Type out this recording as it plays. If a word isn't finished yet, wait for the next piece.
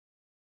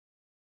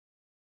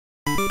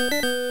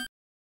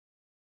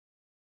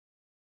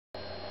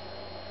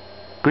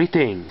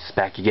Greetings,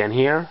 back again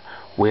here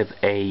with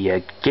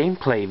a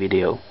gameplay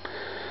video.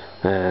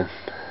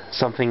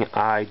 Something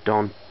I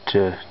don't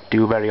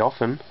do very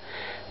often,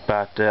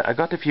 but I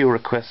got a few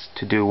requests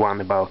to do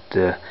one about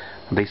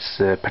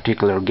this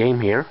particular game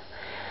here,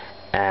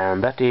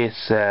 and that is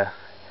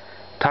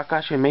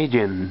Takahashi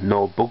Meijin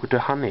no Bug-tte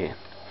Honey.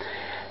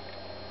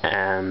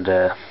 And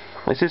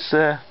this is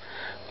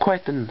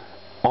quite an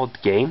odd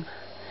game.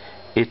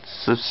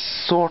 It's a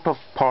sort of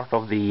part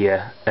of the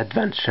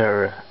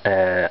Adventure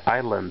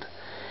Island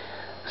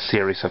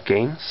series of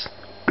games.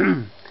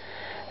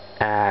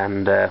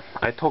 And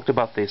I talked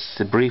about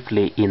this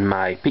briefly in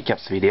my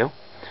pickups video,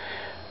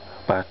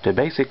 but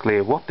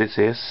basically what this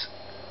is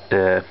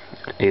a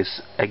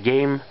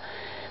game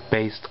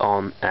based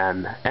on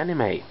an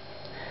anime,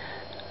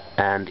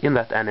 and in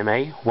that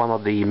anime one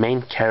of the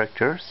main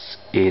characters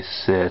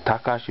is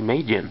Takahashi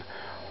Meijin,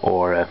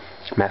 or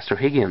Master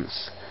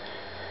Higgins,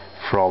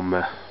 from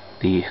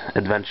the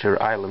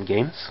Adventure Island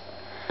games.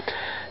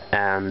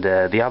 And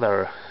the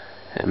other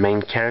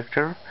main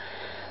character,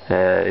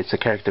 it's a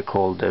character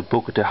called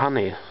Bug-tte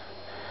Honey,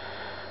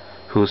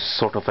 who's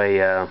sort of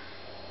a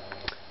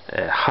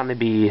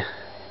honeybee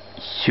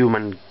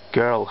human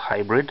girl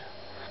hybrid.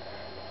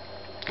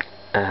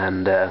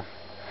 And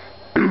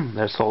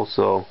there's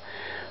also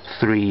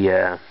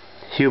 3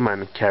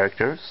 human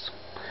characters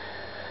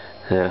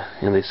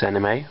in this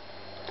anime,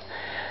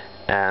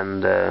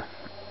 and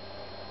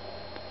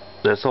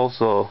there's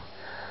also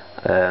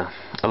a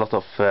lot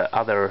of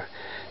other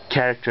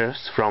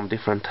characters from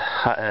different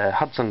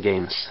Hudson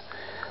games,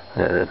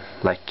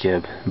 like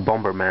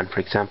Bomberman,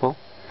 for example.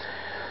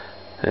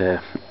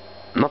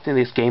 Not in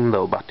this game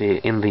though, but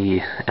in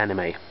the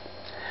anime.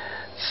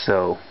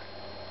 So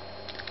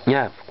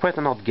yeah, quite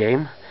an odd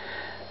game.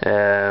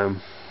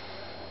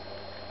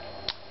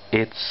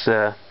 It's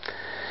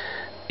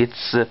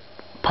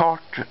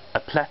part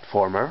a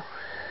platformer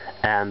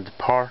and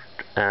part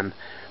an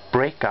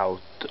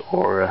Breakout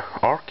or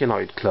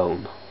Arkanoid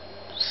clone.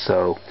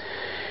 So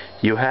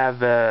you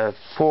have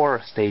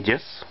 4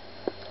 stages,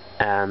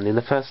 and in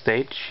the first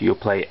stage you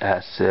play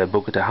as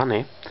Bug-tte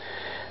Honey,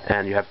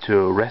 and you have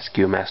to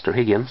rescue Master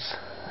Higgins,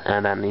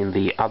 and then in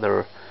the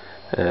other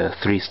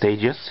 3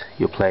 stages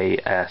you play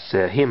as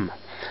him.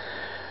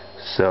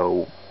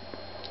 So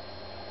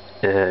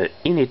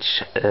in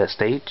each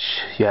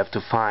stage you have to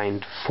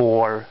find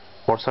 8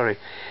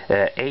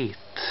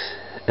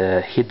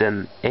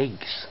 hidden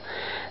eggs,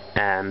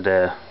 and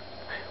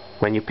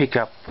when you pick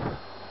up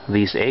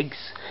these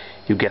eggs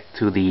you get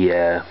to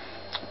the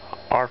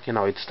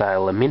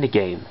Arkanoid-style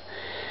minigame,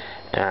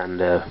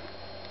 and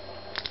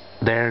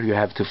there you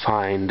have to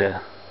find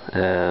a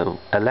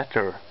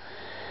letter,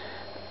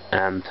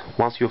 and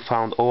once you've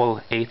found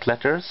all 8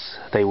 letters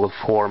they will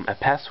form a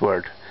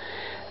password,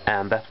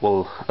 and that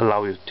will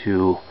allow you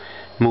to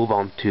move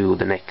on to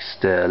the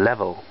next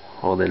level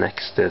or the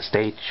next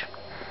stage.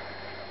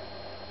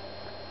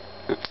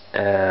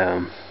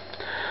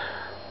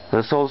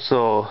 There's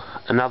also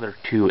another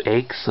 2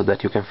 eggs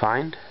that you can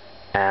find,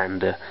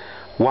 and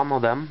one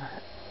of them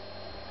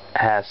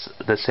has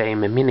the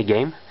same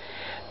minigame,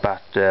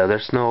 but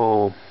there's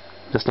no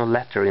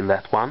letter in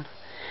that one,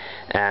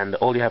 and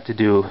all you have to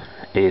do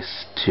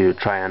is to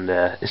try and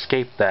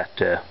escape that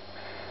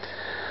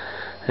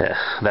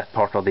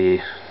part of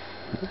the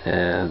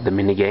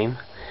minigame,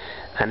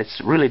 and it's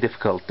really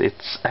difficult.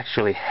 It's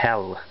actually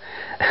hell,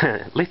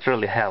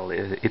 literally hell.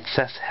 It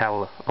says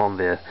hell on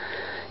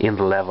in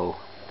the level.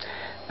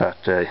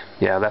 But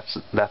yeah, that's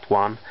that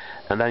one.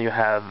 And then you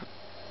have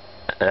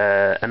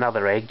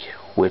another egg,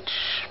 which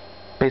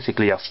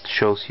basically just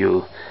shows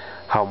you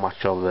how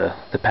much of the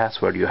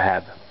password you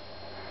have.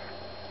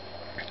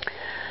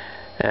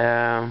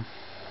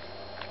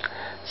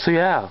 So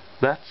yeah,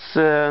 that's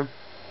the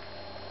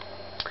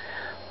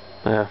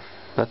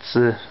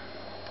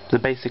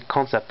basic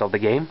concept of the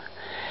game.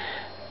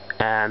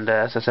 And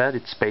as I said,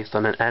 it's based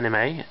on an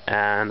anime,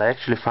 and I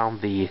actually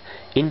found the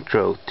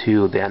intro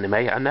to the anime.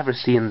 I've never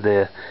seen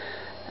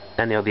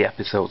any of the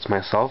episodes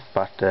myself,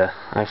 but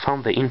I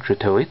found the intro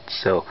to it,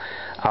 so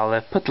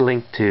I'll put a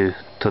link to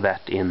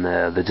that in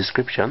the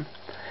description.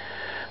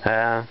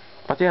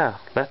 But yeah,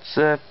 let's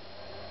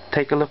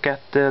take a look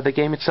at the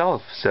game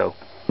itself. So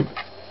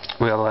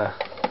we'll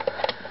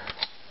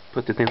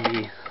put it in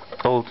the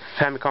old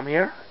Famicom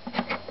here,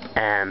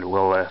 and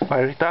we'll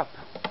fire it up.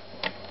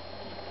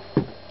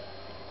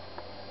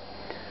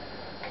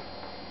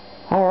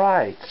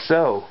 Alright,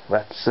 so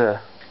let's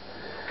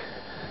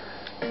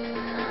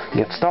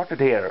get started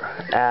here.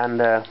 And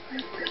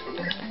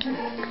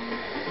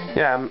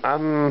yeah, I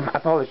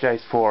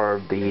apologize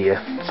for the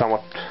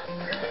somewhat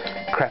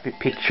crappy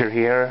picture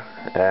here.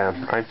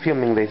 I'm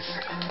filming this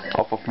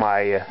off of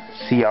my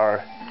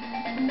CR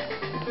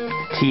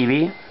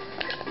TV,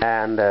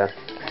 and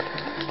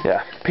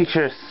yeah,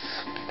 picture's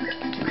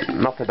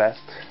not the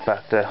best,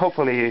 but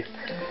hopefully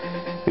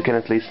you can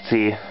at least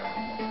see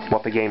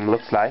what the game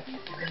looks like.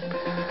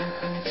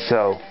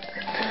 So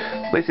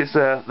This is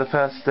the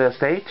first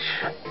stage,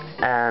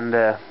 and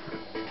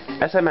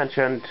as I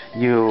mentioned,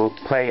 you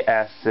play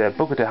as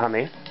Bug-tte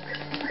Honey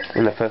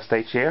in the first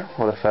stage here,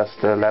 or the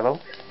first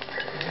level,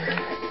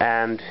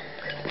 and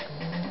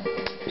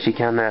she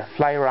can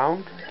fly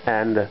around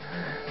and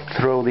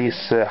throw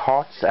these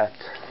hearts at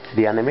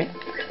the enemy.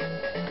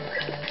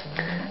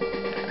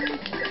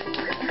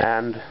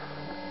 And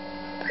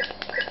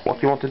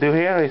what you want to do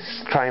here is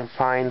try and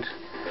find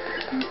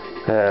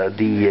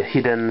the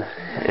hidden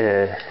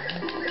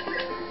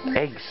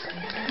eggs,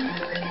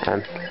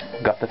 and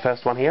got the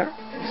first one here,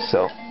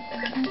 so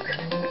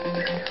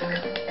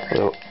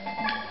we'll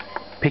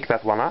pick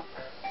that one up,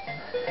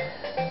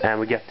 and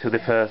we get to the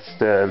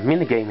first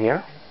mini game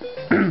here.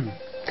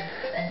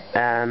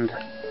 And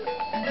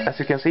as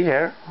you can see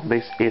here,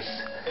 this is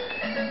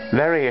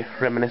very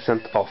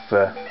reminiscent of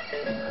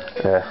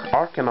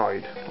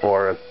Arkanoid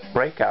or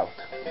Breakout.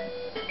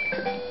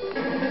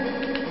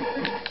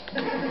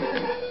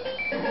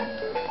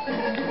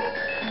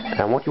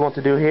 And what you want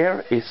to do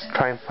here is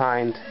try and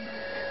find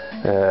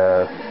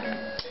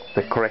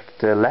the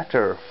correct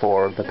letter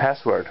for the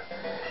password,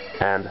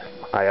 and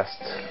I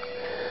just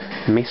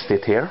missed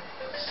it here,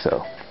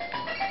 so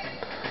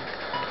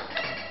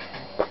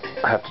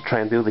I have to try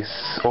and do this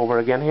over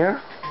again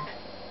here.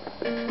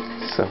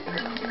 So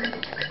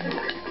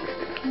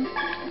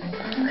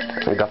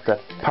I got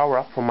that power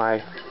up for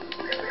my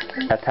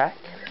attack.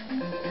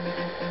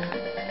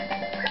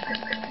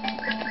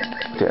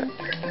 Yeah.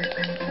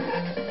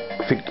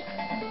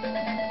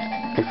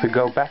 If we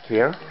go back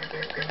here,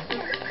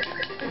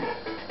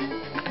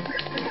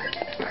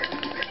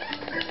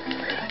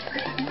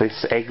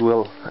 this egg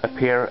will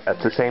appear at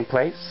the same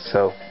place,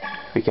 so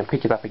we can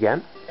pick it up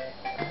again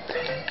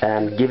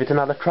and give it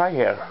another try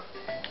here.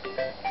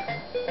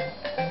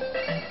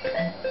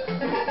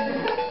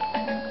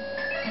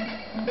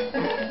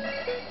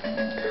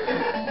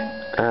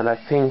 And I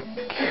think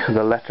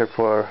the letter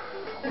for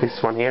this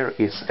one here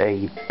is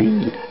a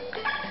B,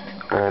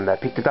 and I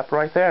picked it up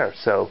right there,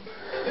 so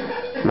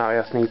now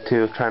I just need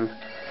to try and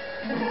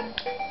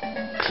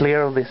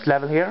clear this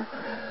level here,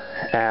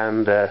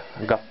 and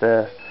got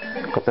the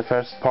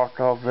first part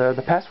of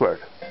the password.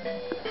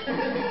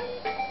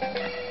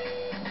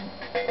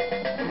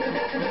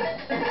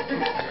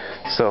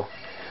 So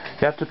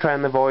you have to try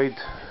and avoid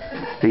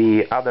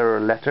the other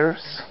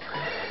letters,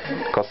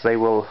 because they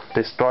will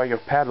destroy your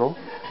paddle,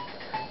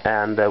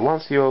 and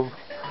once you've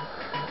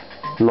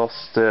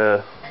lost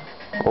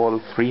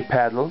all 3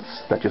 paddles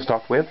that you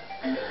start with,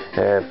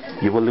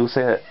 you will lose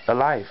a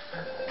life.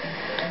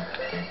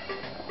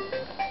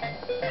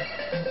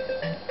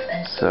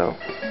 So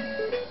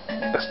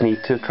just need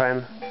to try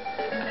and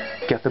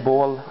get the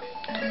ball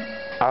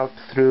out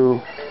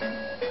through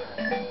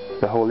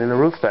the hole in the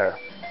roof there.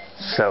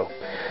 So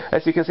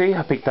as you can see,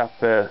 I picked up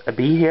a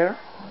B here,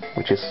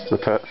 which is the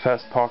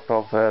first part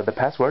of the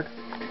password,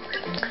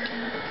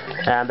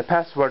 and the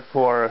password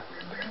for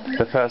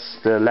the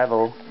first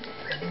level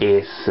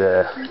is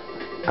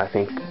I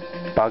think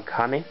Bug-tte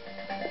Honey.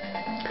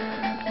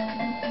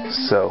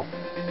 So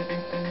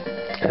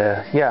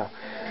yeah,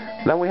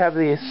 then we have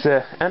these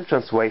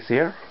entrance ways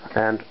here,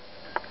 and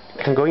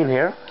you can go in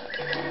here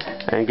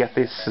and get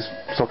this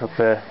sort of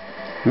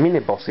mini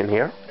boss in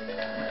here.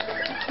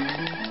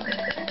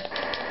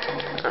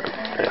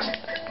 Just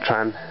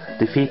try and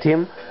defeat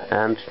him,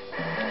 and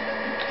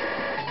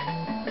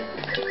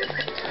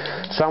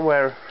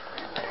somewhere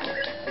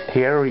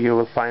here you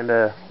will find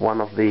one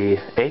of the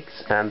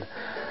eggs, and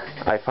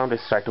I found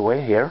this right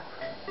away here,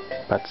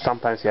 but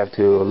sometimes you have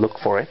to look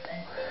for it.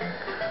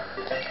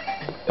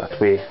 But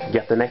we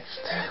get the next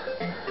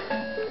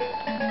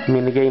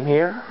mini game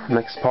here,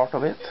 next part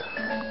of it.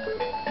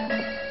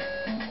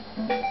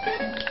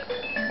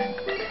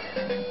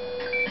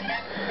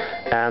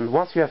 And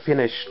once you have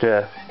finished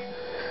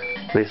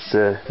this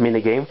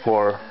mini game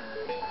for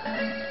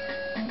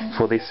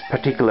this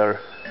particular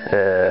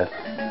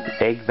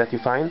egg that you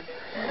find,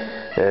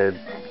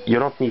 you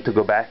don't need to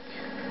go back,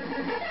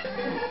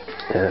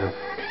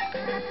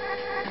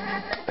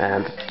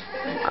 and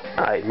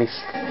I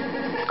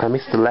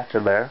missed the letter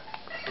there.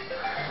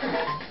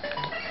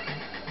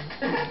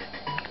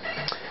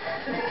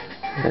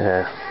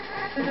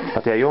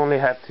 But yeah, you only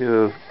have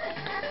to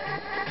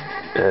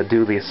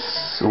do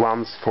this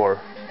once for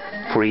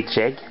each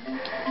egg.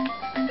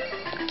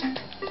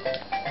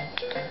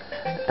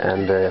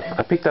 And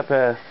I picked up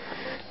a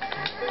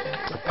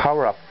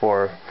power-up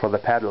for the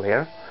paddle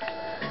here.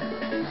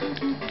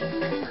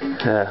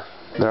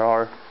 There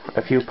are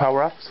a few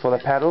power-ups for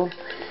the paddle.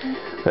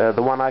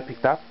 The one I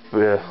picked up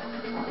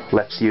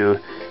lets you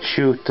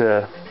shoot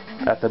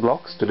at the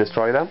blocks to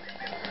destroy them.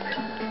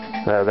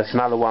 There's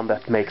another one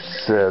that makes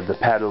the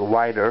paddle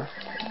wider,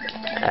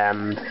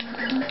 and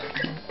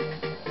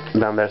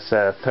then there's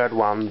a third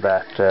one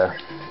that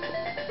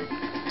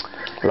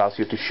allows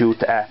you to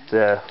shoot at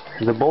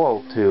the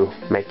ball to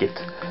make it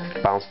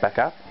bounce back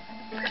up.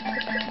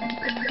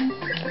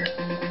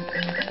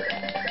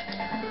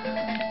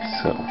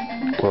 So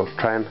we'll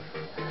try and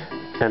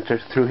enter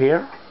through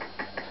here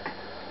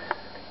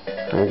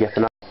and get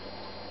another.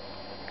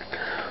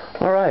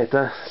 Alright,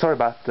 sorry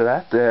about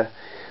that.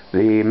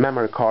 The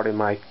memory card in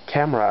my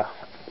camera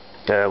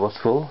was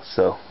full,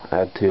 so I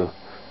had to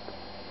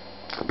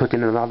put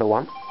in another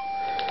one.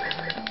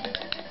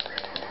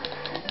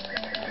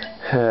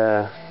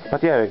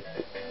 But yeah, I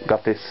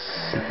got this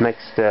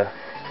next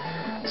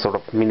sort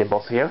of mini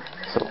boss here,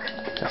 so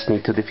just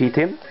need to defeat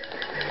him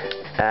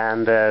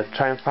and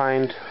try and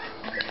find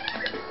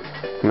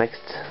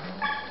next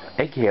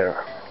egg here.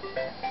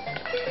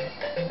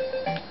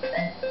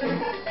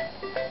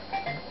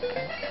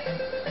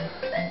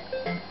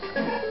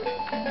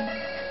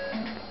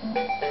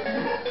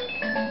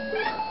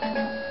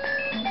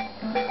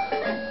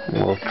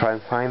 We'll try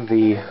and find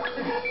the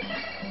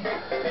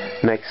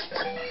next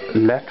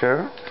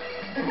letter.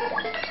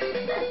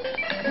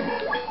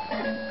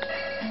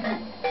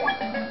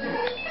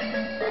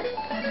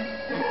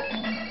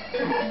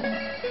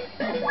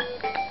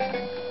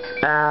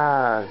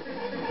 Ah,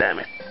 damn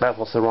it, that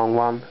was the wrong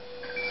one,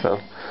 so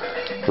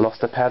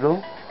lost the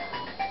pedal.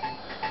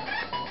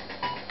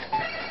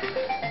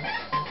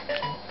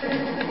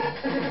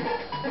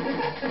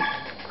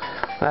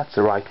 That's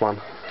the right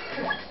one.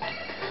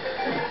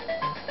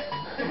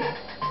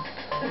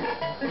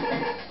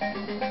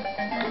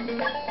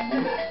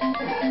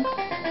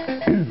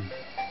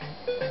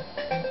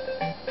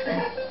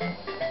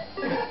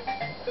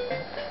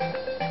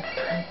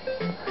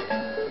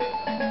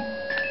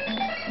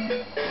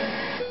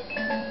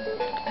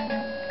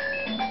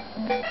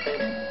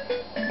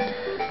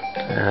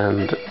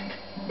 And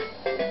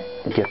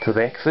get to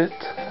the exit,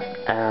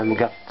 and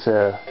got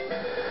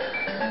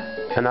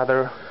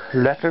another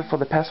letter for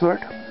the password.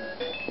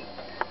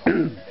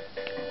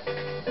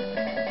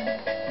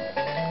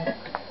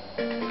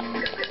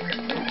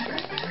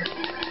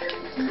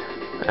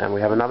 And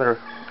we have another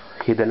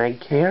hidden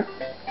egg here,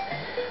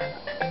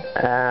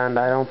 and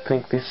I don't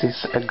think this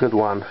is a good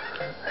one.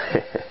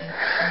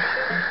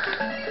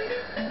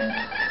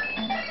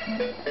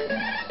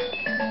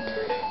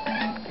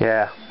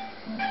 Yeah,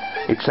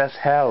 it says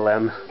hell,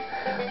 and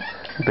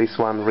this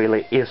one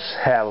really is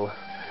hell.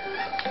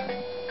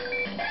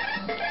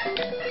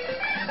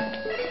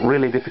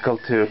 Really difficult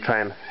to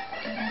try and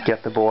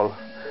get the ball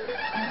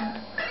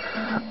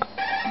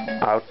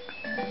out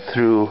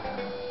through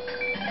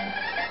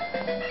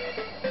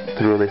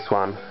this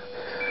one.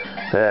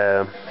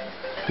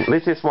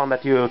 This is one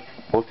that you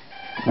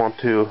want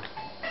to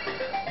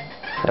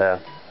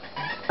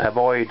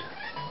avoid.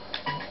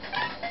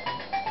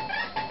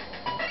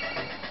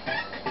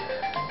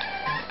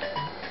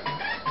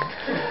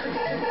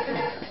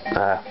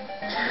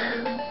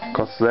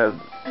 Because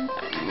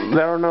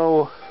there are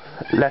no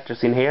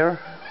letters in here,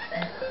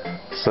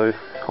 so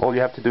all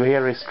you have to do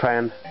here is try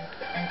and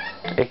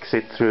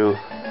exit through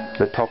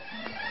the top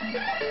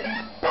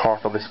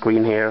part of the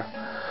screen here.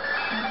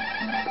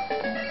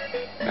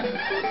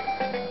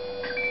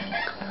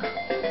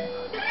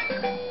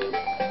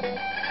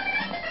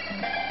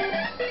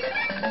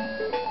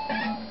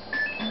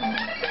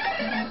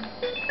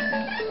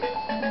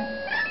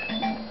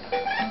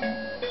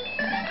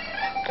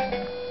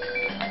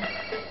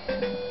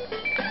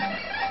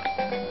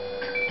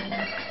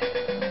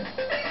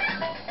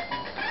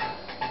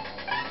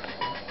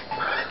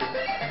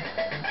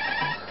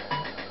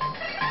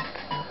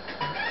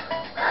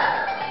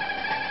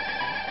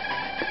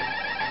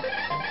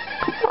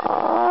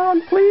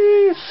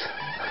 Please!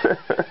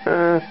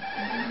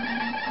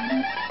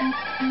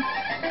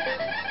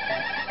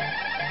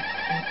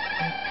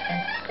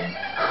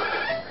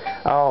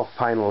 Oh,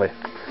 finally.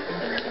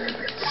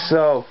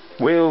 So,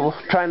 we'll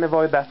try and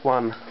avoid that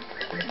one.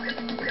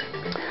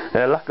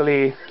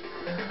 Luckily,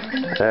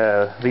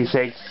 these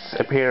eggs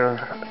appear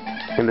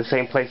in the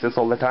same places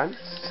all the time,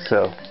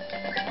 so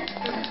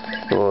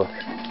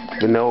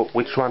we know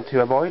which one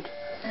to avoid.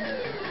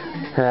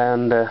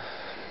 And we'll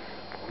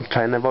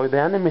try and avoid the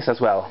enemies as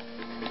well.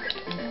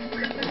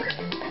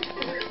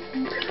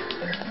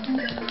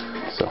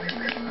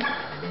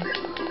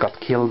 Got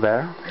killed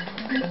there.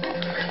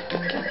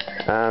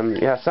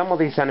 Yeah, some of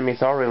these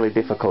enemies are really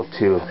difficult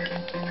to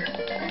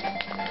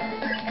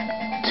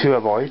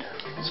avoid,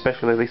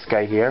 especially this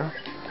guy here,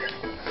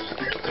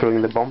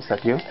 throwing the bombs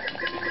at you.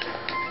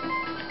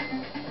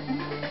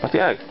 But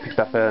yeah, I picked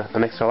up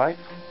an extra life.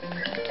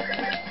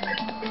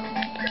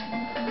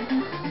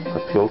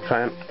 But we'll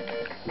try and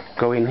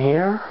go in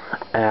here,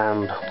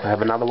 and I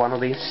have another one of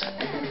these.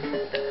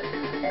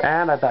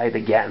 And I died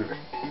again.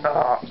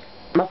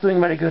 Not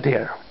doing very good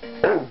here.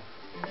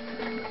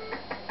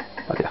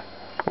 But yeah,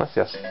 let's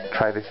just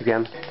try this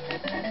again.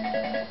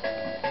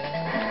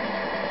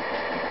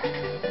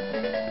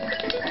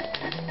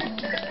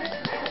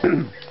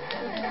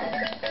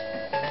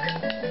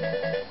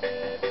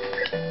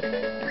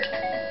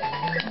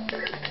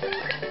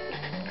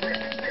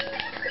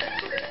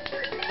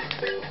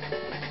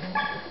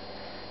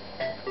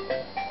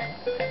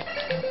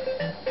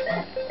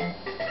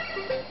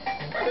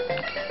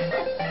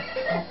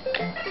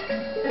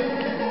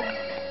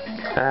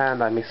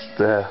 And I missed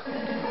the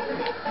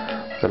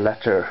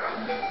letter.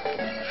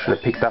 Should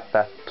have picked up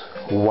that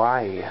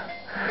Y.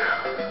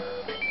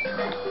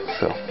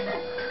 So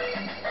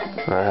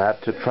I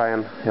had to try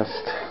and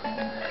just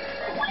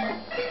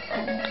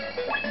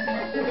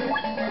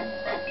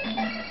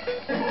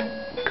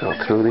go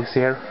through this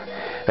here.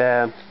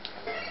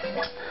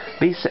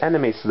 These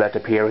enemies that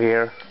appear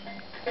here,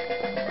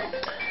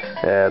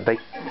 they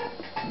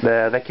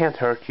can't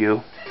hurt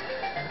you.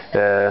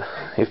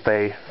 If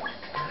they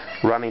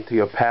run into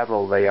your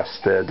paddle, they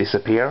just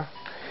disappear.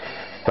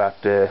 But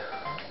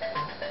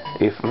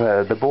if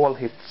the ball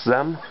hits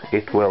them,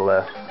 it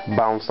will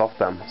bounce off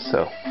them.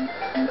 So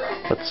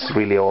that's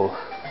really all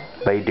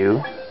they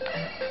do.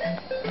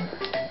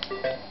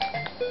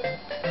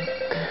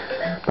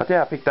 But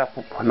yeah, I picked up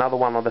another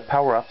one of the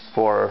power-ups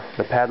for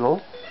the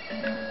paddle,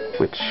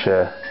 which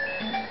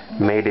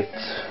made it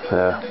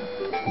a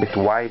bit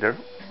wider.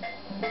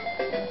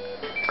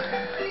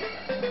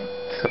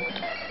 So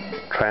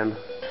try and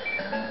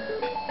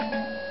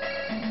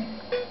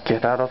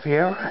get out of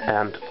here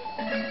and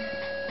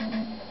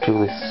do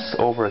this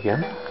over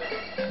again.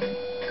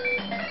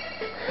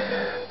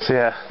 So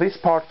yeah, this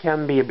part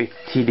can be a bit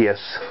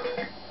tedious,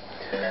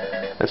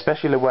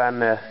 especially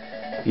when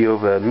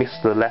you've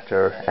missed the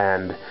letter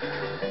and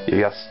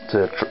you're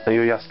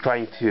just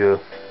trying to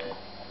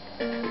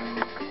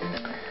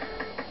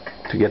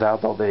get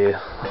out of the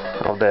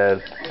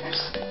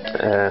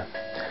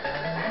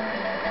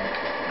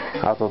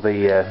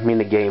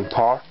mini game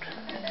part,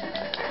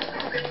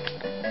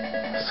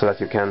 so that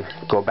you can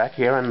go back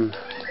here and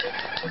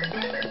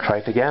try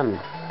it again.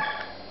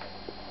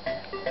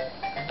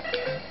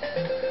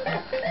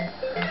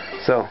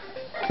 So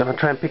I'm gonna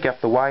try and pick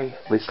up the Y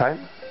this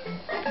time,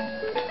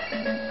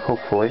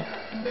 hopefully.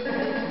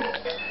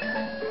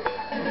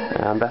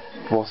 And that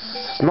was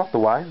not the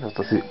Y, that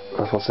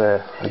was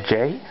a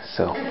J,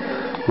 so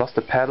lost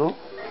the paddle,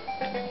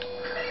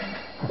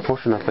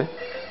 unfortunately.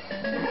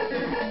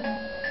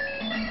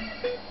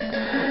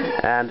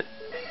 And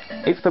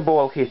if the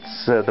ball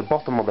hits the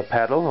bottom of the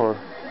paddle or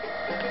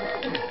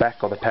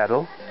back of the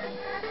paddle,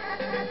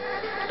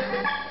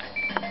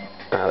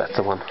 that's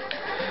the one.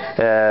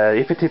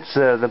 If it hits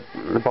the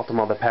bottom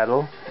of the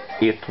paddle,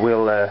 it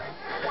will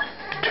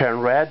turn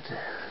red,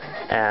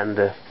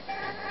 and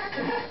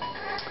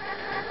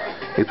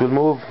it will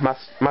move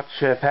much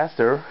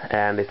faster,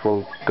 and it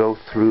will go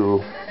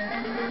through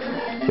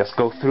the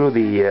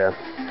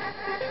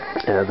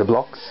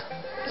blocks.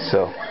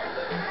 So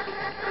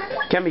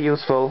can be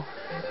useful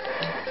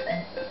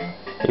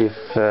if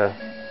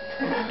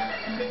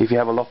you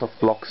have a lot of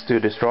blocks to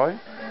destroy,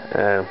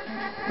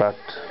 but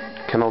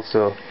can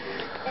also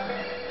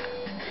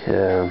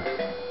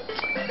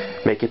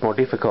make it more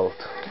difficult,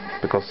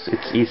 because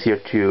it's easier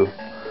to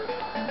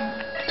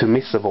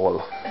miss a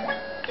ball.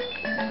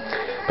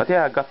 But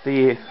yeah, I got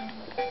the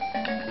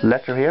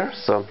letter here,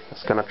 so I'm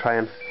just gonna try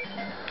and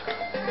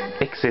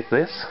exit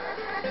this.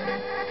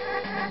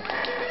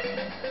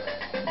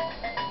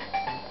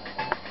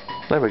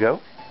 There we go.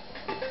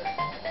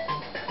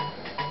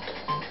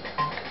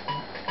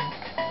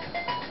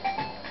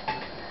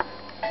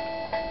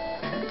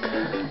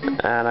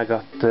 And I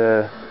got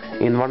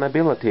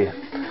invulnerability,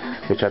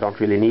 which I don't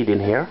really need in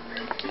here.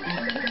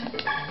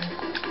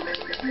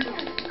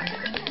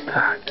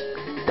 Ah,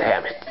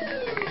 damn it.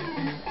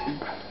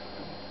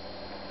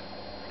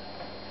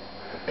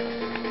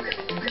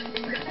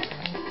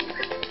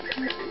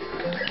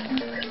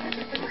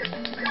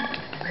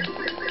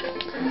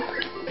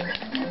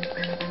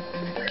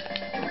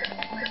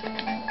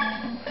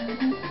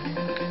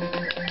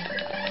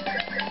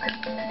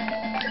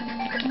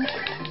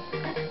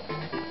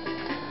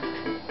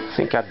 I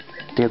think I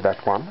did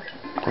that one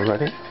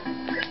already.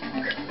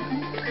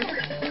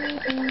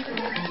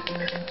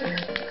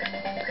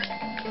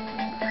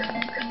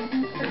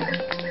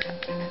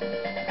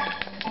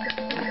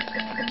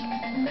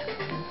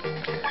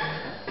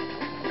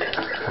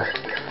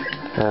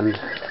 And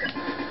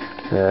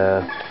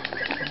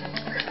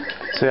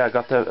so yeah, I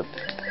got a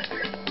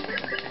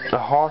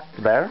heart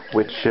there,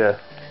 which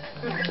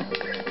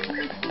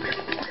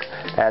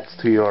adds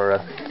to your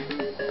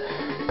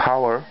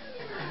power.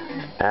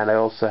 And I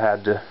also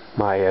had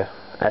my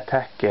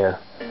attack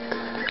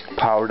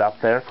powered up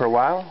there for a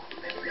while.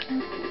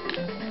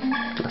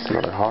 That's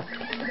another heart.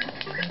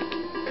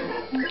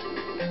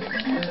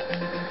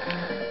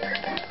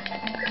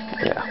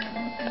 Yeah,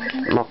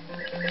 not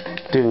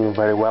doing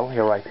very well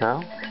here right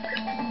now.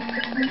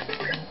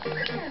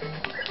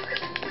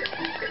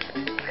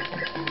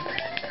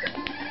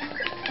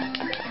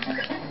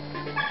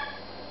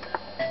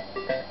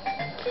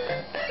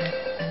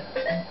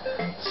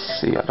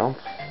 Let's see, I don't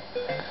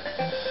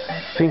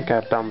think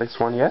I've done this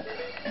one yet.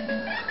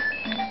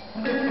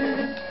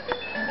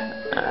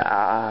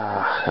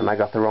 And I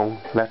got the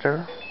wrong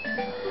letter.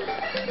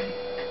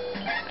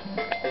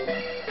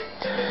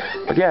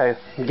 But yeah,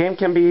 the game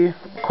can be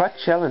quite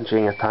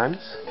challenging at times,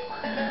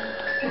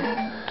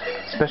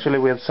 especially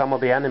with some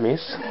of the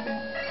enemies.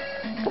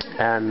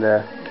 And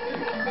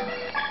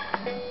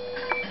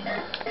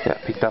yeah,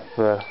 picked up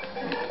the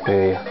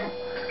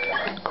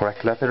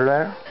correct letter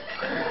there.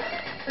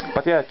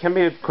 But yeah, it can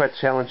be quite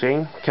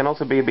challenging. Can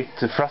also be a bit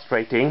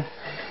frustrating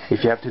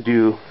if you have to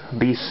do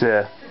these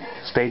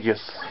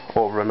stages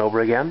over and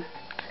over again.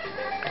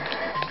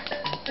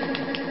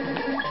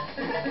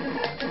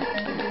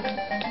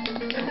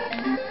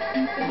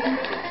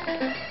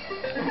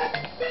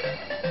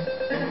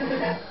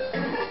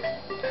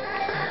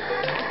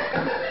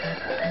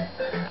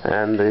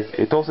 And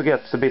it also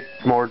gets a bit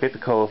more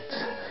difficult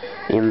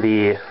in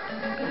the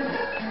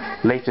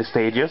later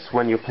stages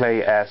when you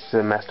play as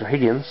Master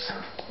Higgins,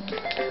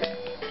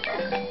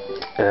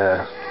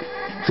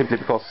 simply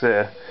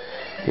because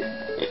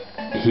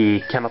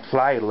he cannot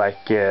fly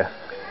like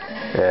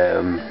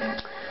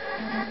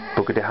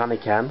Bug-tte Honey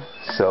can,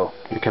 so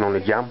you can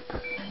only jump,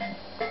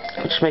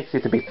 which makes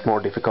it a bit more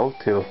difficult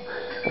to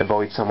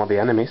avoid some of the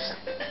enemies.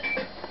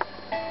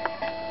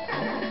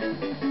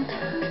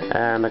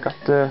 And I got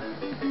the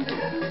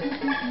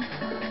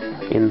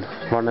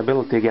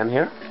invulnerability again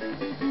here.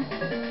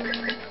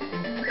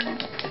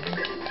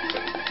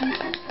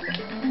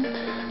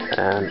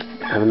 And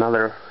I have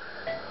another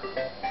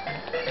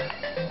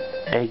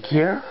egg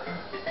here.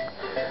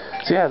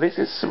 So yeah, this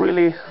is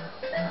really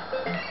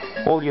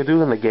all you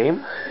do in the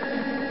game.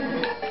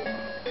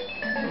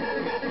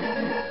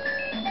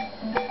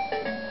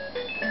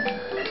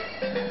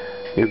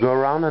 You go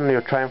around and you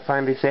try and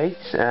find these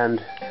eggs, and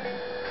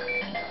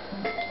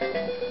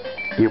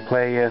you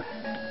play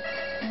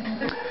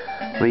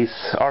these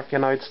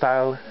Arkanoid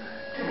style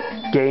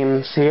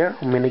games here,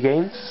 mini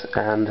games,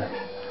 and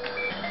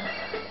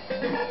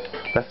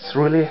that's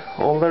really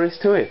all there is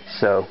to it.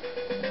 So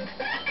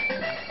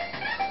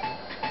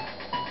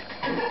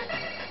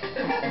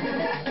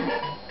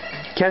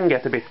can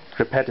get a bit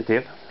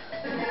repetitive,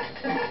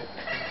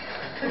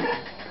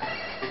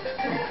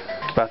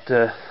 but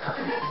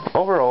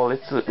overall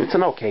it's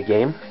an okay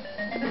game.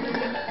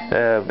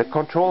 The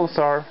controls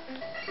are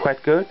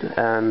quite good,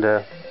 and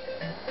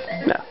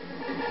yeah,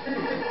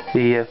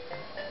 the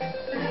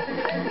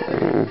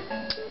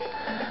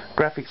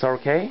graphics are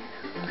okay,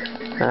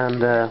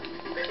 and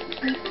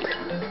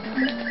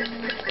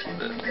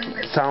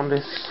sound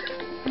is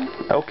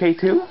okay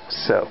too.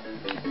 So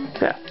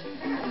yeah,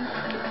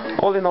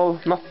 all in all,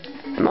 not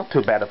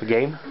too bad of a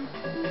game.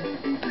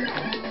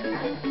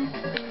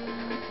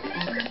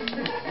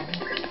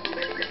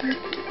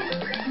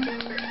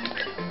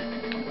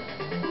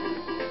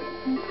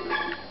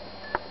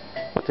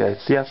 But yeah,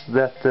 it's just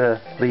that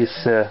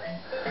these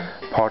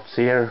parts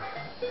here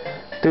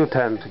do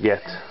tend to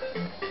get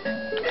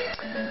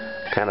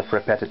kind of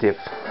repetitive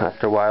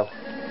after a while.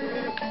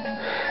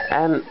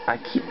 And I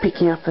keep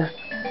picking up the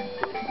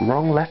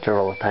wrong letter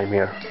all the time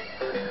here.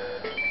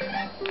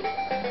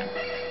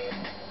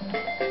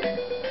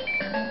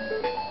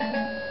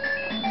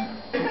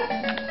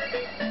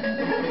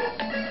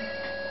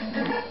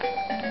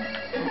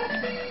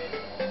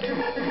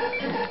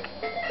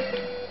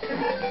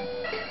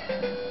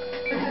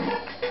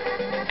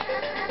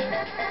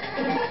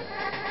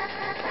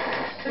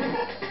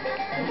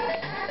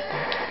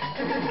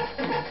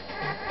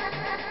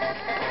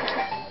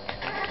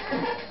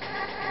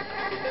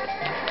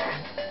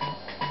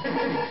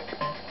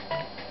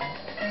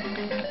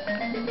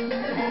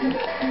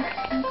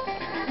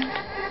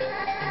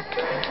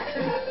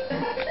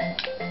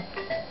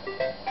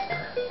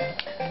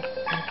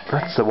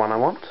 That's the one I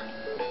want.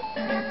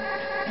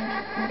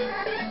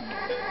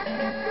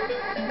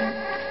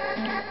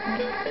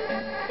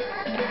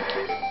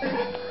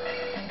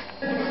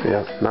 So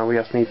yeah, now we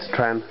just need to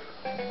try and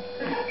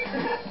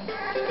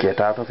get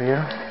out of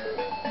here.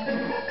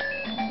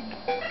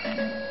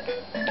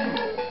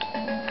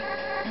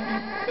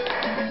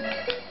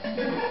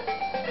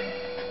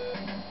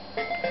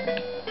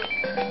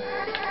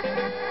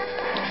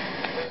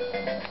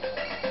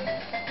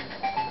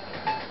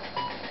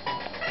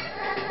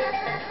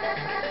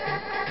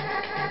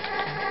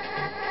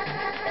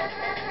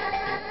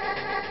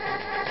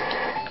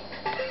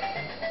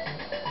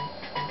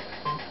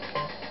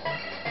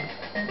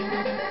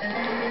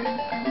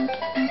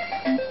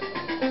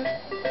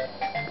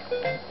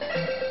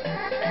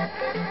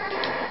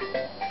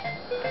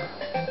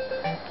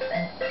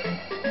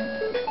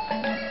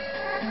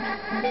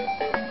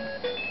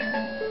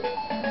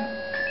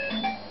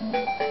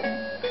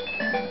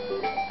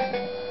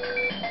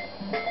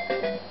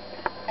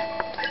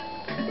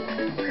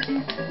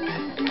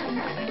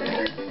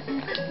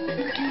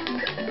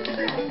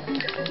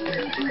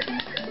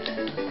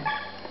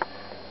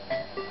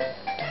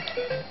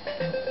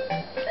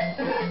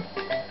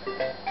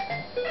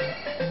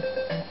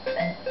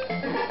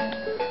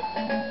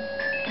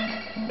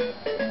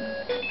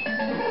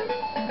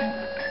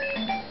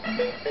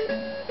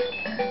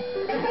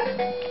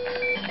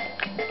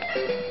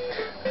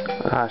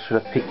 I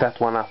should have picked that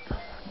one up.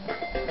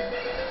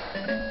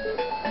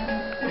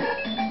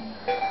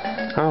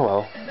 Oh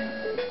well.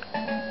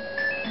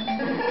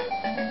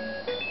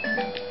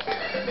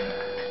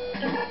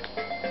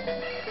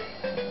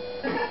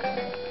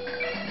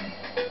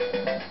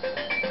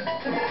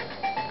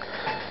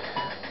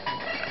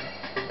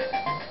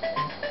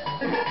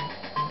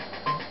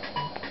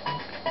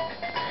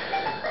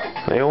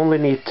 I only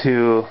need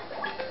to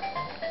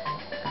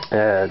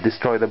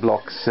destroy the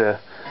blocks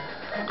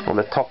on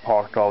the top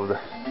part of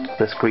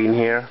the screen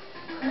here,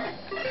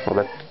 or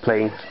the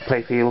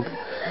play field,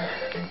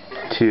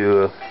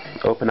 to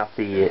open up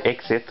the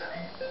exit.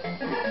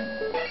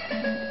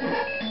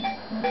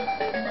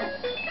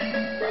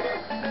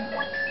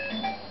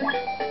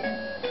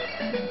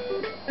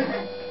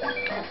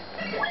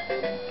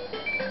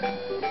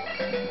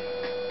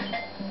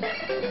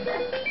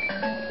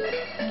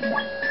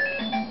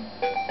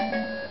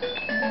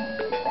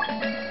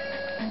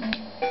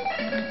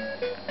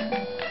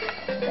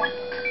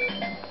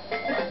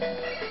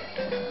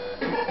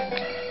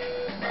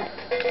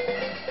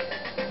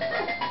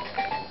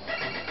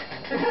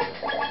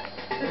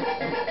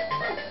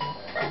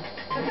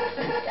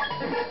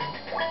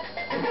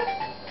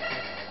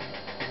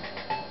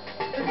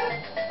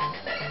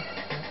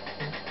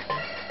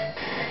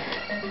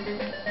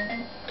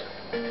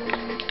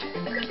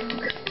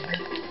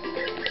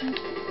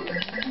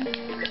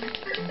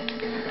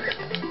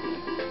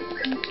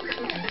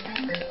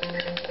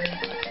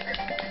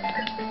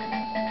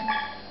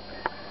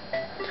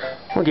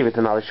 We'll give it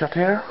another shot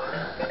here.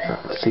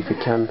 Let's see if we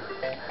can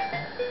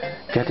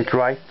get it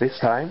right this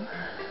time.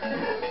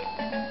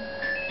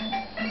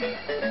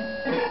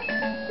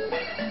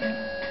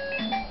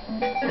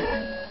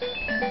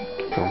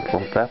 Don't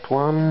want that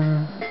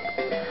one.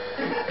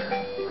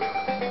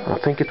 I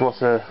think it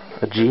was a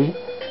G.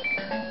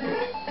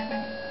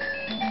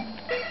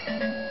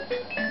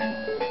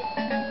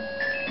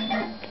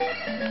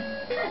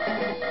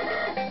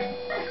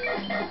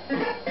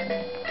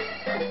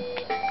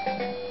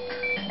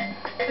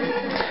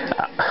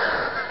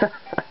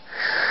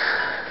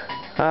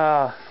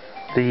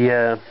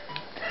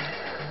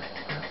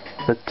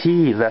 The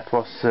T that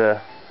was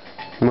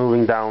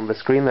moving down the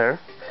screen there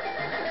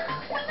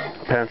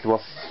apparently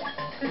was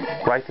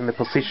right in the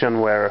position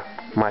where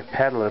my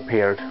pedal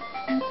appeared.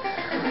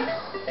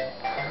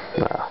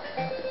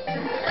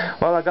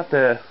 Well, I got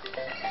the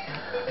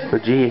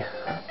G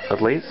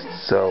at least,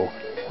 so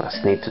I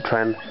just need to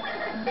try and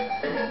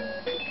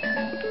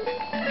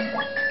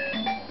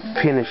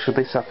finish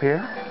this up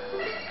here.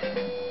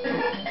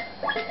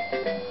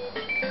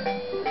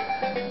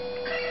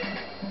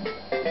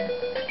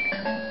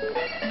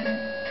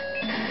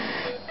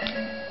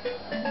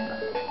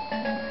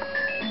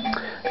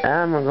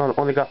 And I've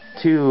only got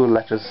 2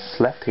 letters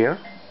left here.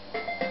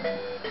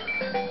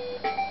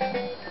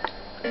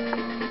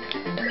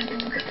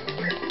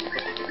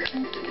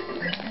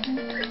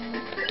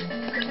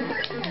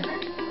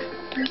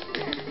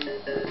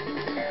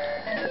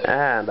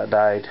 And I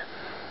died.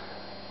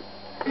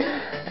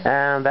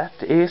 And that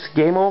is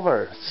game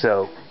over.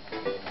 So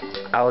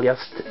I'll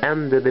just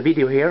end the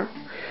video here.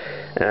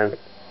 And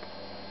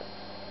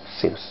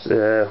seems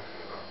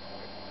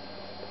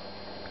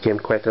became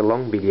quite a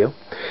long video.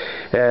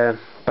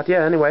 But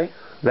yeah, anyway,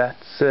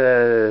 that's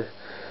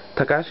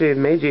Takahashi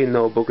Meijin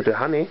no Bug-tte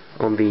Honey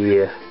on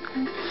the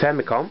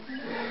Famicom.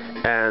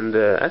 And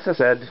as I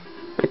said,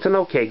 it's an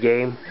okay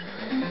game.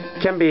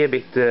 Can be a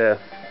bit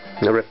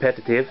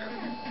repetitive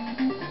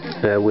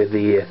with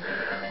the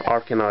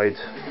Arkanoid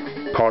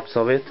parts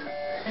of it,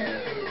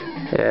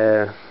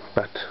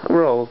 but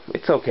overall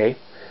it's okay.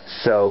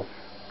 So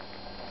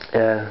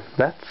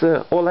that's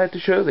all I had to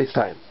show this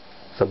time.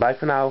 So bye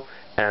for now,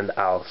 and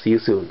I'll see you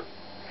soon.